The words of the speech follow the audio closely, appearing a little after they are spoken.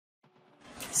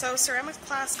So ceramics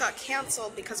class got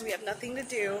canceled because we had nothing to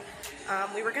do.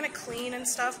 We were going to clean and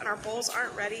stuff, and our bowls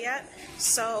aren't ready yet.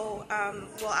 So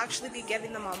we'll actually be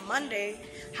getting them on Monday.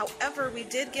 However, we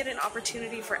did get an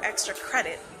opportunity for extra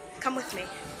credit. Come with me.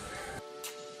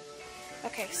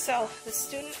 Okay, so the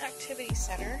Student Activity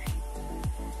Center.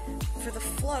 For the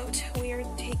float, we are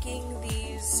taking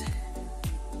these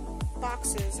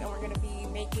boxes and we're going to be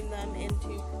making them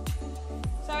into...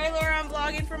 Sorry, Laura, I'm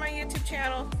vlogging for my YouTube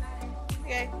channel.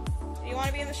 Okay, do you want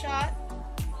to be in the shot?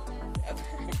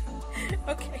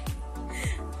 Okay.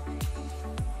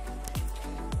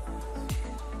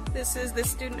 This is the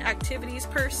student activities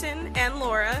person and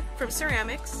Laura from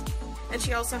ceramics, and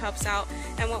she also helps out.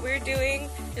 And what we're doing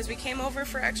is we came over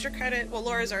for extra credit. Well,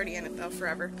 Laura's already in it though,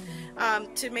 forever.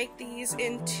 To make these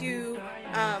into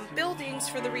buildings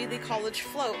for the Reedley College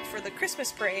float for the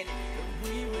Christmas parade.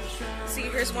 See,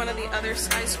 here's one of the other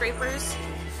skyscrapers.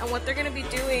 And what they're going to be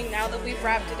doing now that we've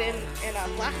wrapped it in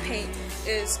black paint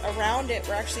is around it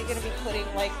we're actually going to be putting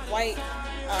like white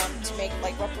to make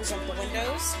like represent the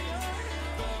windows.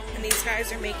 And these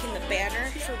guys are making the banner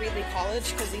for Reedley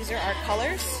College because these are our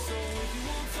colors.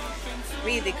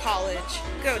 Reedley College,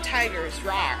 go Tigers,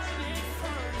 rock!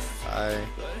 Bye.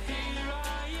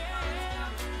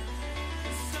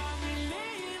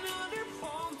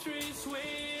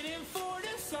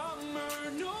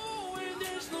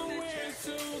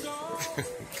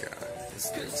 God,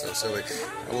 this is so silly.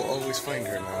 I will always find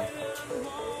her now.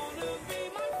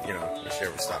 You know, if she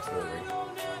ever stops moving.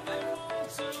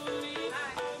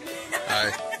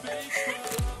 Hi.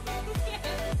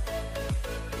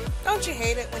 Don't you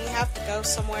hate it when you have to go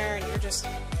somewhere and you're just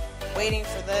waiting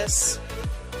for this?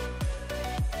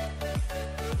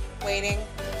 Waiting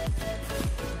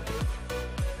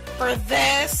for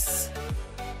this?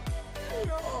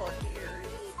 No, dearie.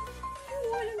 You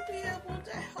wouldn't be able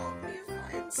to help me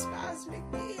find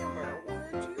SpasmicGamer,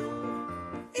 would you?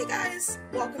 Hey guys,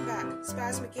 welcome back.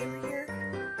 SpasmicGamer here.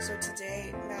 So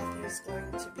today, Matthew is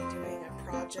going to be doing a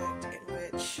project in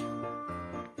which,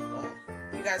 well,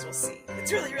 you guys will see.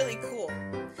 It's really, really cool.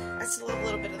 I still have a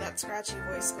little bit of that scratchy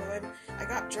voice going. I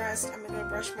got dressed, I'm gonna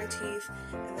brush my teeth,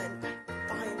 and then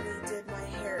finally did my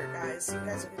hair, guys. So you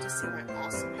guys will get to see my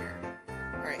awesome hair.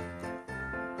 Alright.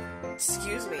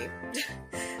 Excuse me.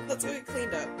 Let's go get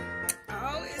cleaned up.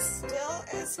 Oh, it's still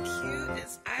as cute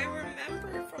as I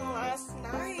remember from last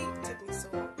night. Took me so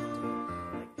long to do.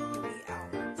 Like 3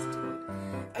 hours, dude.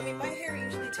 I mean, my hair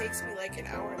usually takes me like an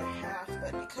hour and a half,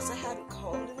 but because I hadn't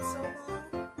combed in so long,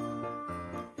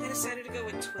 I decided to go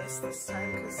with twists this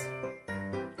time because I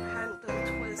hadn't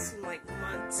done twists in like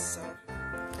months, so.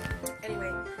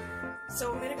 Anyway,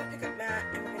 so I'm gonna go pick up Matt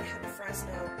and we're gonna head to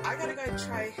Fresno. I gotta go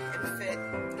try and fit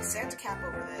a Santa cap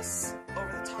over the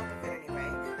top of it anyway.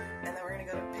 And then we're gonna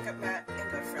go to pick up Matt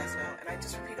and go to Fresno. And I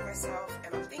just repeated myself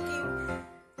and I'm thinking,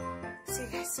 see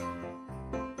you guys soon.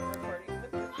 I'm recording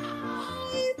with the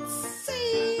it's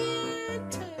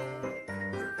Santa.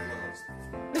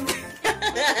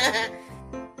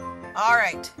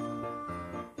 Alright.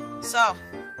 So,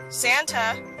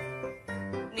 Santa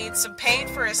needs some paint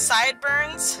for his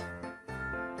sideburns,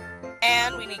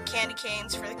 and we need candy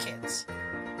canes for the kids.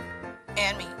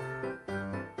 And me.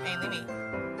 Mainly me.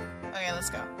 Okay, let's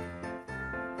go.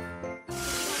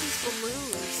 These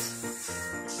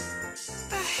balloons. What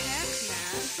the heck,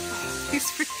 man? These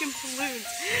freaking balloons.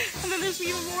 And then there's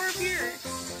even more up here.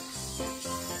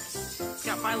 It's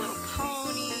got My Little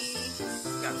Pony.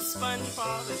 It's got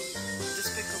SpongeBob and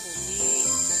Despicable Me.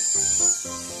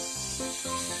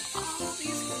 All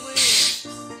these balloons.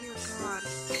 Dear God.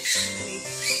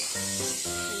 I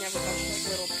never got like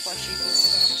little plushies and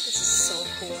stuff. This is so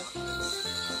cool.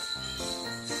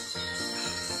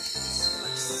 So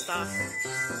much stuff.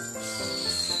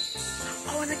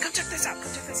 Oh, and then come check this out.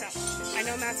 Come check this out. I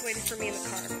know Matt's waiting for me in the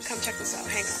car, but come check this out.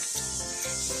 Hang on.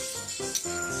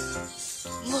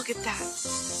 Look at that.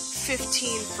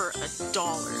 15 for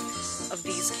 $1 of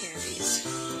these candies.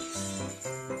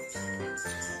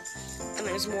 And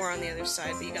there's more on the other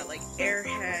side, but you got like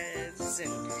Airheads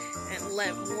and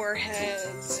Lent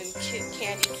Warheads and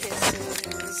Candy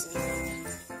Kisses and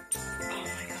oh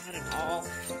my god, and all.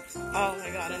 Oh my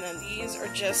god, and then these are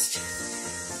just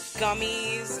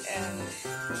gummies and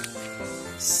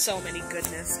so many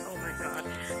goodness. Oh my god.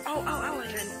 Oh,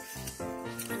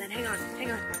 and then hang on.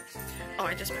 Oh,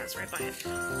 I just passed right by it.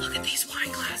 Look at these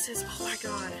wine glasses. Oh my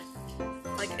god.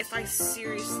 Like, if I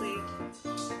seriously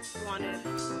wanted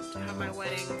to have my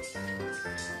wedding,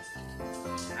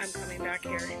 I'm coming back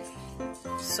here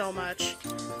so much.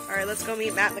 Alright, let's go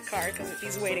meet Matt in the car, because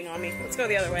he's waiting on me. Let's go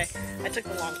the other way. I took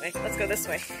the long way. Let's go this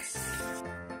way.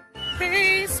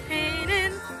 Face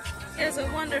painting is a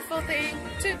wonderful thing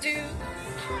to do.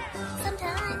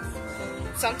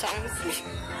 Sometimes.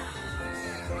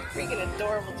 Freaking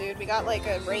adorable, dude. We got like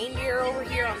a reindeer over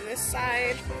here on this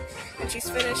side, and she's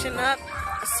finishing up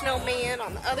a snowman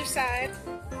on the other side.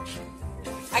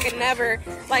 I could never,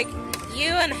 like, you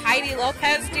and Heidi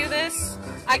Lopez do this.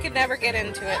 I could never get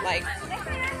into it, like,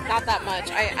 not that much.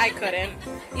 I couldn't.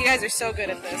 You guys are so good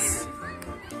at this.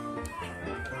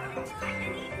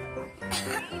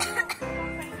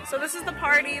 So this is the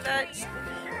party that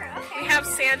we have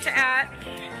Santa at.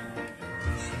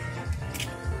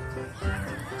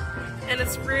 And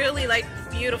it's really, like,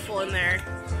 beautiful in there.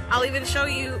 I'll even show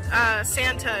you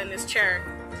Santa in his chair.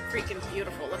 Freaking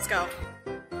beautiful. Let's go.